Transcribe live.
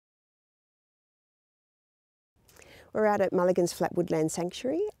We're out at Mulligan's Flat Woodland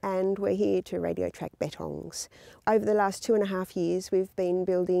Sanctuary and we're here to radio track bettongs. Over the last 2.5 years we've been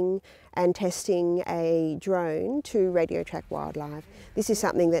building and testing a drone to radio track wildlife. This is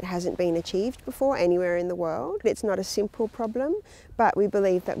something that hasn't been achieved before anywhere in the world. It's not a simple problem, but we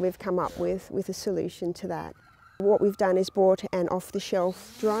believe that we've come up with a solution to that. What we've done is bought an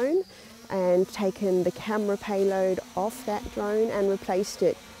off-the-shelf drone and taken the camera payload off that drone and replaced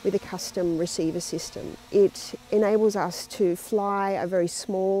it with a custom receiver system. It enables us to fly a very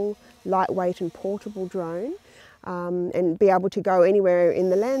small, lightweight and portable drone and be able to go anywhere in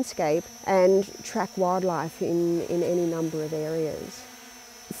the landscape and track wildlife in any number of areas.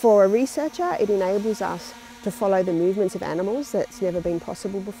 For a researcher, it enables us to follow the movements of animals that's never been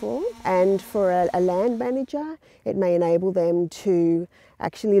possible before. And for a land manager, it may enable them to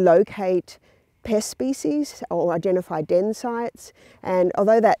actually locate pest species or identify den sites. And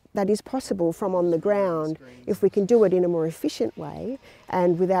although that is possible from on the ground, if we can do it in a more efficient way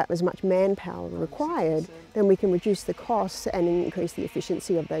and without as much manpower required, then we can reduce the costs and increase the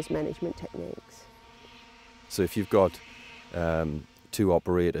efficiency of those management techniques. So if you've got 2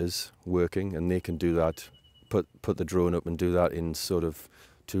 operators working and they can do that, put the drone up and do that in sort of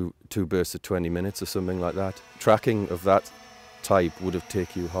two bursts of 20 minutes or something like that. Tracking of that type would have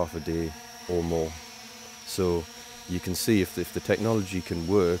taken you half a day or more. So you can see if the technology can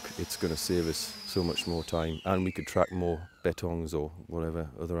work, it's going to save us so much more time, and we could track more bettongs or whatever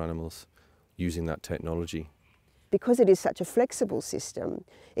other animals using that technology. Because it is such a flexible system,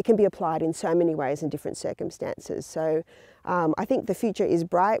 it can be applied in so many ways in different circumstances. So I think the future is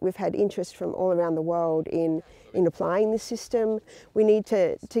bright. We've had interest from all around the world in applying this system. We need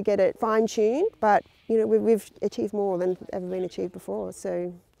to get it fine-tuned, but you know, we've achieved more than ever been achieved before,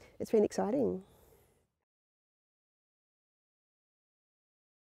 so it's been exciting.